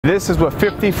This is what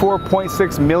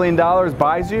 $54.6 million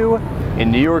buys you in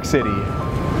New York City.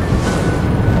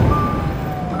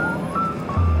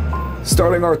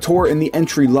 Starting our tour in the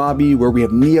entry lobby, where we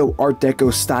have neo Art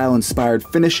Deco style inspired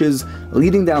finishes,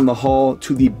 leading down the hall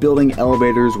to the building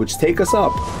elevators which take us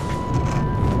up.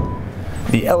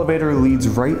 The elevator leads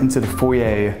right into the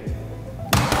foyer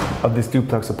of this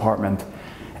duplex apartment,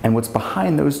 and what's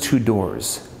behind those two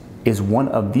doors is one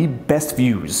of the best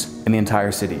views in the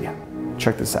entire city.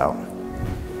 Check this out.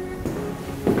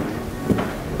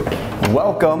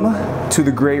 Welcome to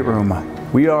the great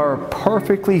room. We are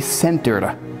perfectly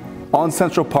centered on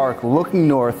Central Park, looking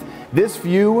north. This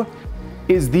view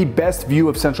is the best view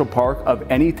of Central Park of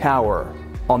any tower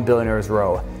on Billionaires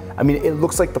Row. I mean, it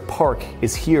looks like the park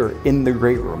is here in the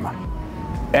great room.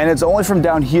 And it's only from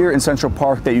down here in Central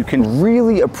Park that you can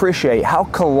really appreciate how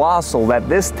colossal that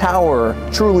this tower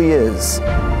truly is.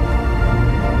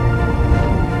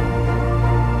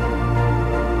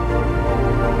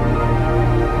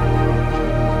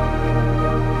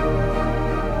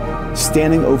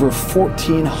 Standing over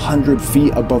 1,400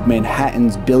 feet above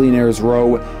Manhattan's Billionaires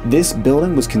Row, this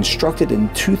building was constructed in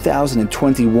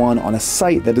 2021 on a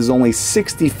site that is only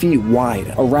 60 feet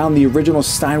wide, around the original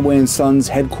Steinway & Sons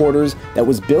headquarters that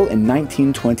was built in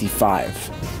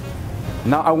 1925.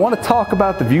 Now I want to talk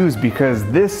about the views because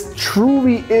this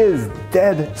truly is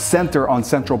dead center on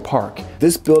Central Park.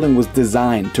 This building was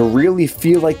designed to really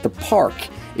feel like the park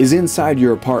is inside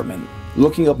your apartment.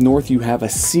 Looking up north, you have a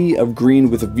sea of green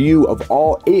with a view of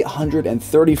all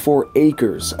 834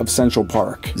 acres of Central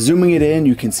Park. Zooming it in,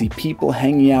 you can see people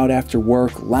hanging out after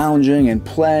work, lounging and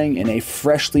playing in a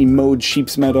freshly mowed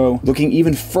sheep's meadow. Looking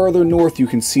even further north, you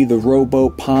can see the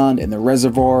rowboat pond and the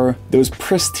reservoir, those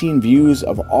pristine views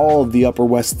of all of the Upper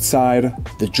West Side,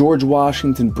 the George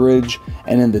Washington Bridge,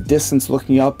 and in the distance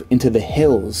looking up into the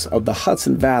hills of the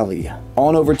Hudson Valley.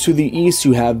 On over to the east,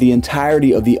 you have the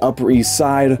entirety of the Upper East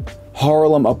Side,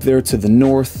 Harlem up there to the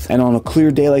north, and on a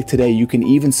clear day like today, you can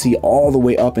even see all the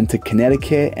way up into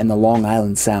Connecticut and the Long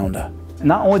Island Sound.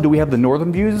 Not only do we have the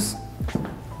northern views,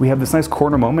 we have this nice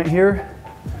corner moment here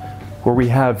where we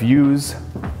have views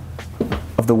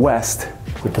of the west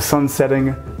with the sun setting,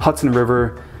 Hudson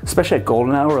River, especially at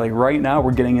golden hour. Like right now,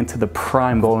 we're getting into the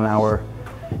prime golden hour.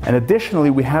 And additionally,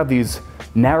 we have these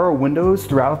narrow windows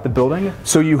throughout the building,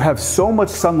 so you have so much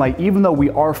sunlight. Even though we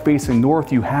are facing north,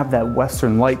 you have that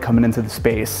western light coming into the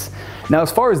space. Now,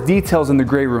 as far as details in the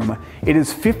great room, it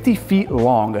is 50 feet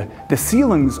long. The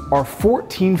ceilings are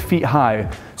 14 feet high,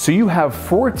 so you have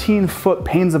 14-foot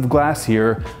panes of glass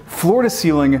here, floor to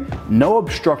ceiling, no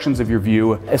obstructions of your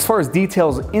view. As far as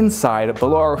details inside,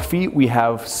 below our feet, we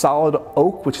have solid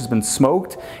oak, which has been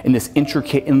smoked in this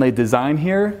intricate inlaid design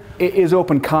here. It is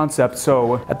open concept,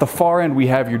 so at the far end, we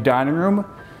have your dining room,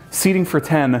 seating for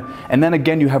 10, and then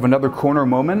again, you have another corner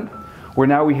moment where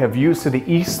now we have views to the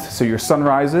east, so your sun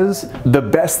rises. The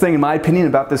best thing in my opinion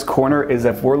about this corner is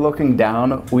if we're looking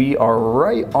down, we are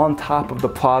right on top of the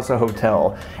Plaza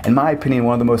Hotel. In my opinion,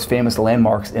 one of the most famous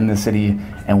landmarks in the city,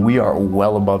 and we are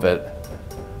well above it.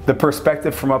 The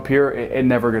perspective from up here, it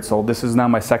never gets old. This is now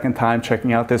my second time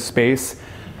checking out this space,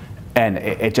 and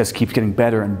it just keeps getting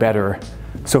better and better.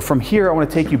 So from here, I want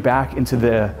to take you back into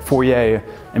the foyer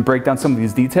and break down some of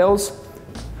these details.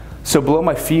 So below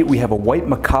my feet, we have a white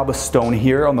macauba stone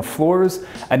here on the floors,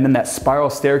 and then that spiral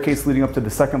staircase leading up to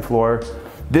the second floor.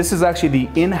 This is actually the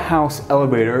in-house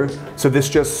elevator, so this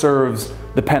just serves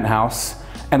the penthouse.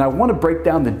 And I want to break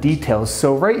down the details.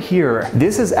 So right here,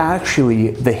 this is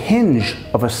actually the hinge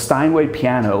of a Steinway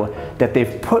piano that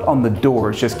they've put on the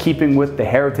doors, just keeping with the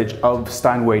heritage of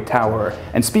Steinway Tower.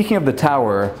 And speaking of the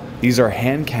tower, these are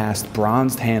hand-cast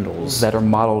bronzed handles that are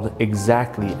modeled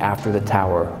exactly after the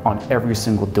tower on every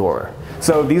single door.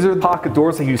 So these are the pocket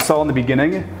doors that you saw in the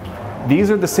beginning. These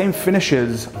are the same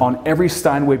finishes on every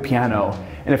Steinway piano.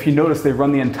 And if you notice, they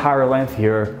run the entire length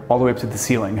here, all the way up to the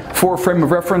ceiling. For a frame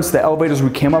of reference, the elevators we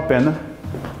came up in,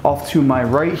 off to my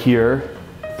right here,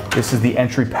 this is the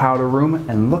entry powder room,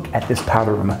 and look at this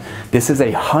powder room. This is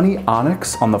a honey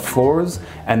onyx on the floors,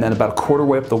 and then about a quarter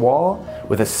way up the wall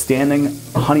with a standing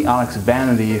honey onyx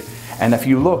vanity. And if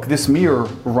you look, this mirror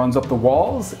runs up the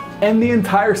walls and the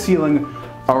entire ceiling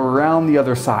around the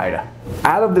other side.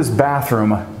 Out of this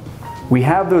bathroom, we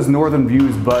have those northern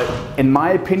views, but in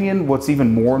my opinion, what's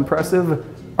even more impressive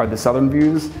are the southern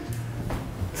views.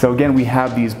 So again, we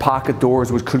have these pocket doors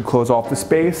which could close off the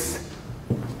space,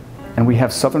 and we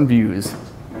have southern views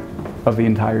of the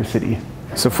entire city.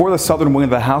 So for the southern wing of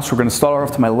the house, we're gonna start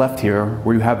off to my left here,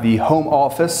 where you have the home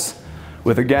office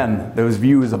with, again, those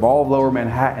views of all of Lower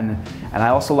Manhattan. And I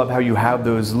also love how you have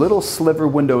those little sliver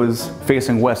windows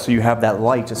facing west, so you have that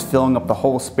light just filling up the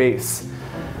whole space.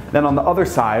 Then on the other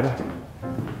side,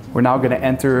 we're now gonna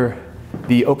enter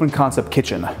the open concept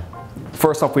kitchen.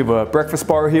 First off, we have a breakfast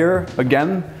bar here,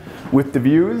 again, with the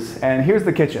views, and here's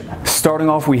the kitchen. Starting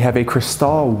off, we have a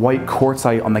crystal white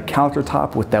quartzite on the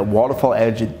countertop with that waterfall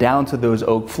edge down to those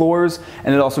oak floors,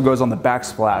 and it also goes on the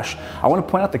backsplash. I want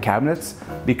to point out the cabinets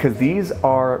because these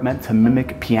are meant to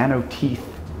mimic piano teeth,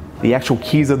 the actual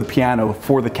keys of the piano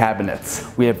for the cabinets.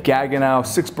 We have Gaggenau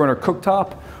 6-burner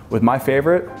cooktop with my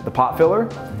favorite, the pot filler.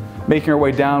 Making our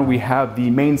way down, we have the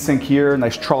main sink here,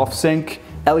 nice trough sink,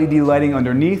 LED lighting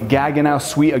underneath. Gaggenau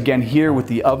suite again here with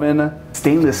the oven,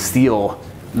 stainless steel,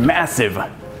 massive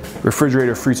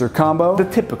refrigerator freezer combo. The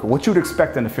typical, what you would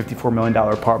expect in a $54 million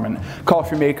apartment.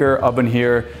 Coffee maker, oven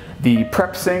here, the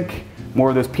prep sink, more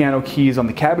of those piano keys on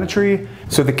the cabinetry.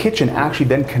 So the kitchen actually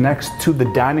then connects to the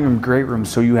dining room, great room,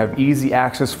 so you have easy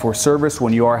access for service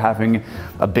when you are having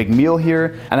a big meal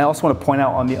here. And I also want to point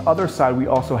out on the other side, we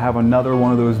also have another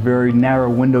one of those very narrow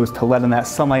windows to let in that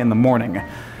sunlight in the morning.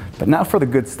 But now for the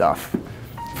good stuff,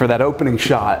 for that opening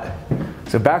shot.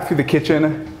 So back through the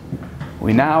kitchen,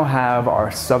 we now have our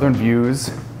southern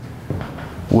views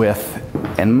with,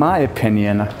 in my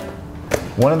opinion,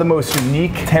 one of the most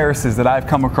unique terraces that I've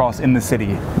come across in the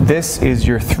city. This is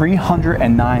your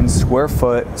 309 square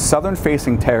foot southern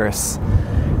facing terrace.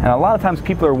 And a lot of times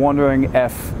people are wondering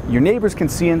if your neighbors can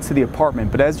see into the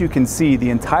apartment, but as you can see, the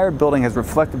entire building has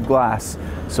reflective glass.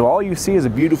 So all you see is a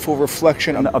beautiful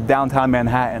reflection of downtown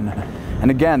Manhattan.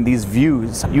 And again, these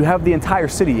views, you have the entire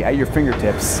city at your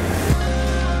fingertips.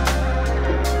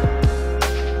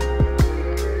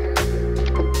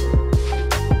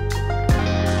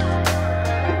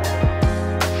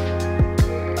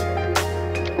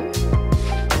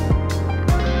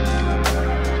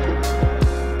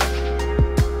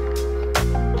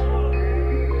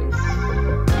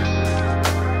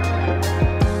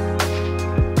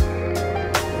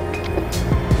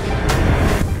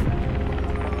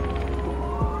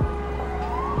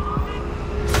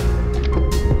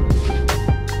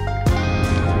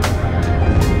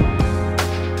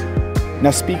 Now,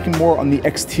 speaking more on the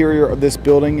exterior of this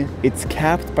building, it's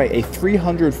capped by a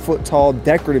 300-foot tall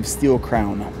decorative steel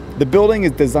crown. The building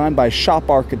is designed by shop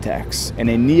architects in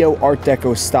a neo-Art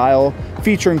Deco style,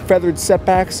 featuring feathered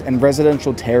setbacks and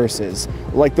residential terraces,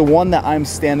 like the one that I'm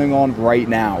standing on right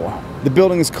now. The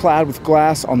building is clad with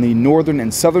glass on the northern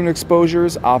and southern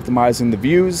exposures, optimizing the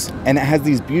views, and it has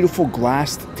these beautiful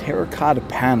glassed terracotta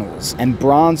panels and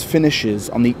bronze finishes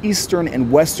on the eastern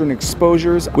and western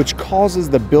exposures, which causes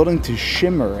the building to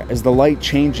shimmer as the light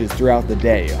changes throughout the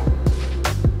day.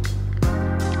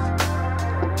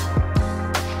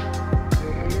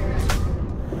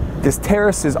 This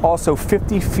terrace is also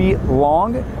 50 feet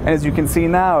long, and as you can see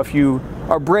now, if you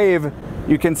are brave,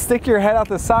 you can stick your head out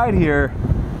the side here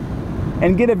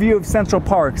and get a view of Central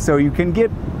Park. So you can get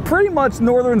pretty much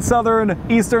northern, southern,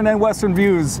 eastern, and western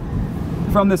views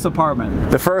from this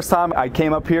apartment. The first time I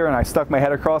came up here and I stuck my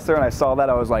head across there and I saw that,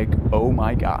 I was like, oh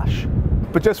my gosh.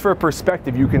 But just for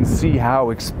perspective, you can see how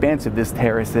expansive this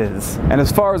terrace is. And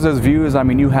as far as those views, I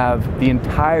mean, you have the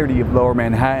entirety of Lower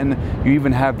Manhattan. You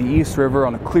even have the East River.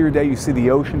 On a clear day, you see the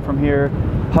ocean from here.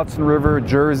 Hudson River,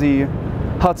 Jersey,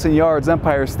 Hudson Yards,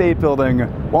 Empire State Building,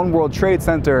 One World Trade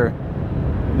Center.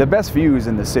 The best views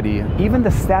in the city. Even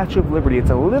the Statue of Liberty. It's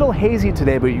a little hazy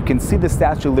today, but you can see the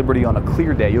Statue of Liberty on a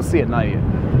clear day. You'll see it at night.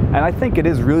 And I think it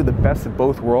is really the best of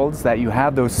both worlds, that you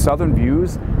have those southern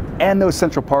views and those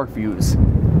Central Park views.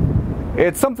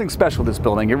 It's something special, this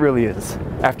building, it really is.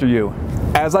 After you.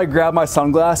 As I grab my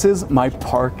sunglasses, my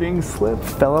parking slip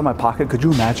fell out of my pocket. Could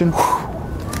you imagine?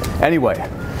 Whew. Anyway,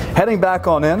 heading back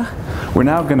on in, we're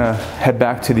now gonna head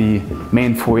back to the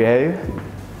main foyer,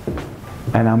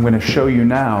 and I'm gonna show you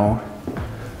now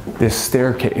this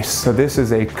staircase. So this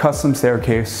is a custom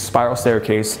staircase, spiral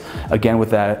staircase, again with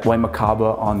that white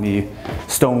macauba on the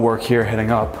stonework here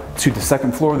heading up to the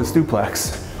second floor of this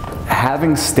duplex.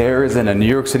 Having stairs in a New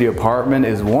York City apartment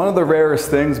is one of the rarest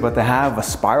things, but to have a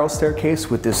spiral staircase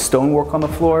with this stonework on the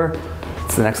floor,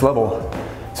 it's the next level.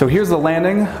 So here's the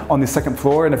landing on the second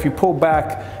floor, and if you pull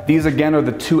back, these again are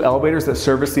the two elevators that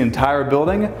service the entire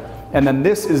building, and then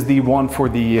this is the one for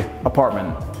the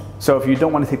apartment. So if you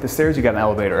don't want to take the stairs, you got an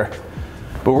elevator.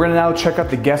 But we're gonna now check out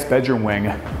the guest bedroom wing,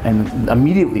 and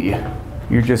immediately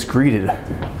you're just greeted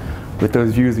with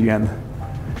those views again.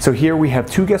 So here we have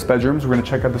two guest bedrooms. We're gonna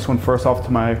check out this one first off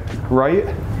to my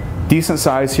right. Decent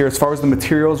size here. As far as the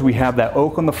materials, we have that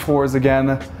oak on the floors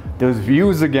again, those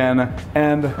views again,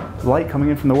 and light coming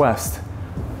in from the west.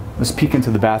 Let's peek into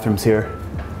the bathrooms here.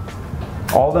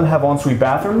 All of them have ensuite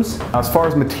bathrooms. As far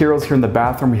as materials here in the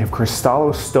bathroom, we have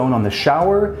Cristallo stone on the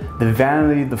shower, the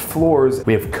vanity, the floors.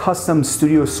 We have custom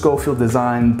Studio Sofield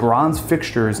design bronze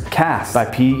fixtures cast by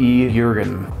P.E.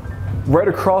 Jurgen. Right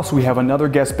across, we have another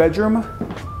guest bedroom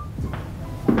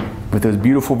with those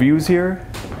beautiful views here.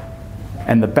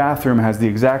 And the bathroom has the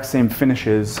exact same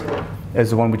finishes as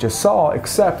the one we just saw,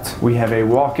 except we have a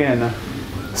walk-in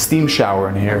steam shower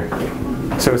in here.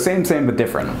 So same, but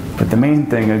different. But the main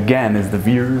thing, again, is the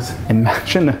views.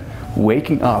 Imagine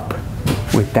waking up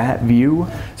with that view.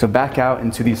 So back out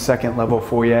into the second level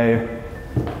foyer.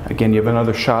 Again, you have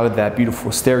another shot of that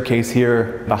beautiful staircase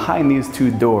here behind these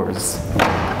two doors.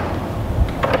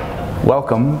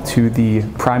 Welcome to the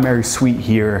primary suite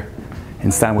here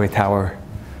in Steinway Tower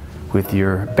with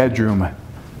your bedroom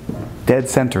dead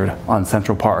centered on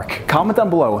Central Park. Comment down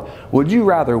below, would you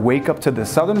rather wake up to the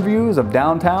southern views of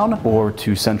downtown or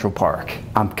to Central Park?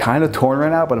 I'm kind of torn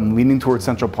right now, but I'm leaning towards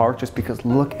Central Park just because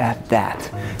look at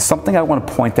that. Something I want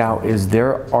to point out is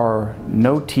there are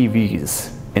no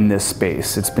TVs in this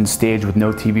space. It's been staged with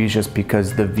no TVs just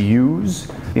because the views,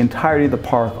 the entirety of the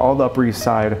park, all the Upper East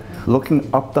Side, looking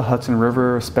up the Hudson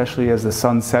River, especially as the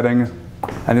sun's setting,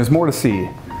 and there's more to see.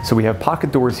 So we have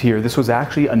pocket doors here. This was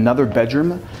actually another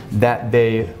bedroom that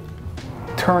they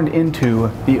turned into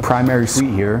the primary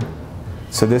suite here.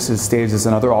 So this is staged as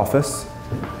another office.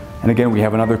 And again, we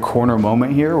have another corner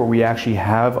moment here where we actually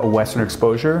have a western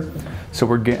exposure. So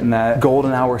we're getting that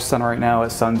golden hour sun right now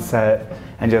at sunset,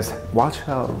 and just watch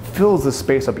how it fills the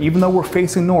space up. Even though we're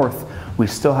facing north, we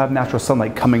still have natural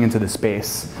sunlight coming into the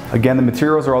space. Again, the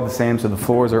materials are all the same, so the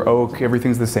floors are oak,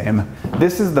 everything's the same.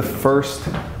 This is the first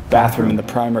bathroom in the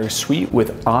primary suite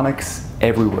with onyx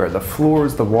everywhere. The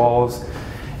floors, the walls.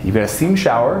 You've got a steam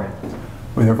shower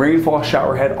with a rainfall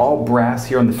shower head, all brass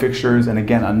here on the fixtures, and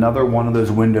again, another one of those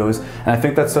windows. And I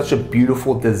think that's such a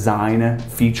beautiful design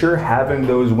feature, having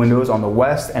those windows on the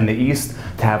west and the east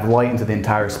to have light into the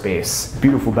entire space.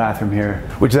 Beautiful bathroom here,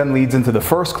 which then leads into the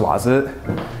first closet,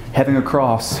 heading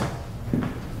across.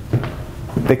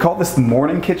 They call this the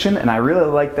morning kitchen, and I really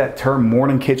like that term,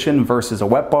 morning kitchen versus a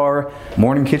wet bar.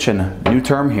 Morning kitchen, new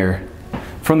term here.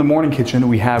 From the morning kitchen,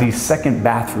 we have the second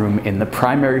bathroom in the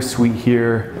primary suite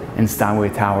here in Steinway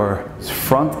Tower.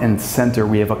 Front and center,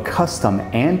 we have a custom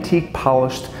antique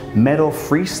polished metal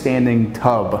freestanding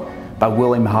tub by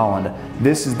William Holland.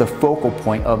 This is the focal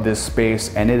point of this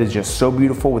space, and it is just so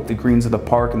beautiful with the greens of the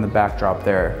park and the backdrop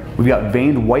there. We've got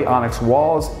veined white onyx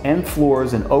walls and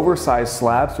floors and oversized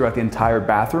slabs throughout the entire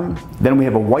bathroom. Then we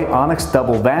have a white onyx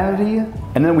double vanity,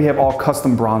 and then we have all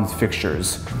custom bronze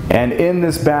fixtures. And in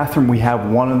this bathroom, we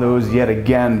have one of those, yet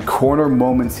again, corner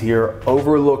moments here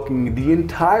overlooking the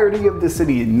entirety of the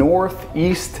city, north,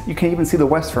 east. You can't even see the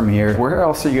west from here. Where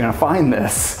else are you gonna find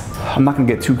this? I'm not gonna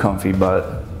get too comfy,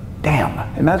 but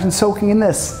damn, imagine soaking in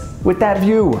this with that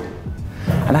view.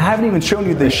 And I haven't even shown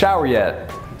you the shower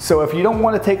yet. So if you don't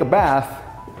want to take a bath,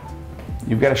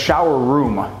 you've got a shower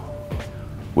room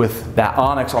with that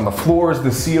onyx on the floors,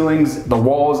 the ceilings, the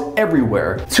walls,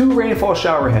 everywhere. 2 rainfall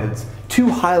shower heads, 2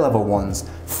 high-level ones,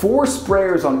 4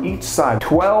 sprayers on each side,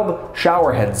 12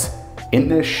 shower heads in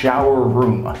this shower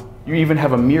room. You even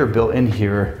have a mirror built in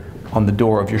here on the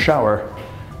door of your shower.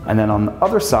 And then on the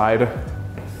other side,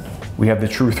 we have the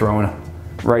true throne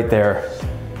right there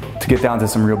to get down to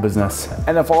some real business.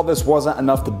 And if all this wasn't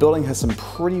enough, the building has some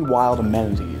pretty wild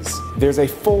amenities. There's a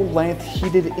full-length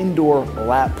heated indoor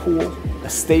lap pool, a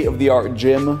state-of-the-art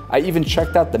gym. I even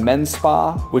checked out the men's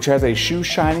spa, which has a shoe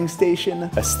shining station,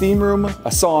 a steam room, a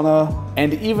sauna,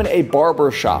 and even a barber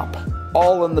shop,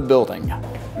 all in the building.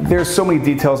 There's so many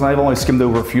details, and I've only skimmed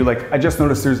over a few. Like, I just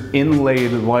noticed there's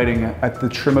inlaid lighting at the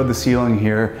trim of the ceiling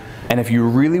here. And if you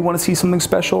really want to see something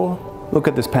special, look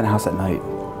at this penthouse at night.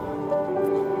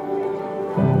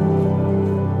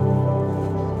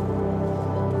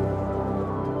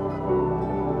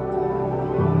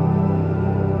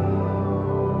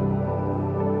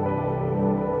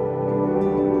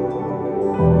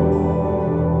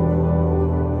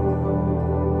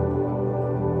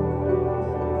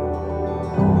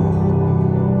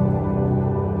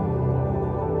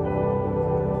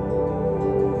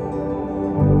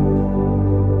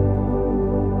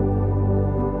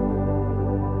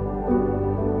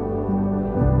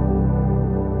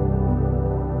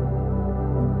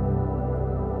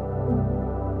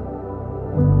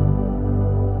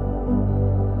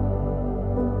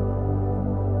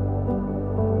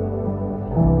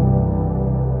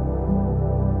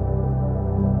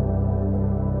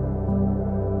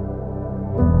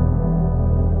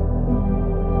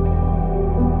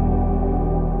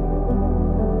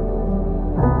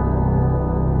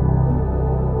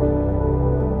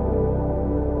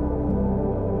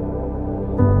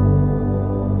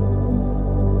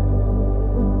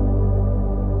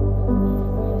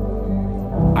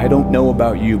 I don't know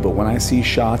about you, but when I see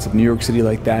shots of New York City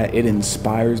like that, it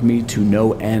inspires me to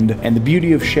no end. And the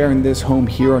beauty of sharing this home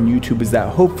here on YouTube is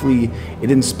that hopefully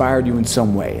it inspired you in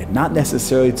some way. Not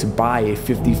necessarily to buy a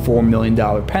 $54 million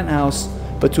penthouse,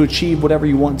 but to achieve whatever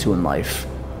you want to in life.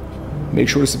 Make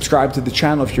sure to subscribe to the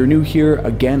channel if you're new here.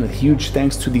 Again, a huge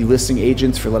thanks to the listing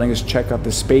agents for letting us check out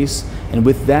this space. And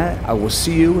with that, I will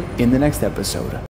see you in the next episode.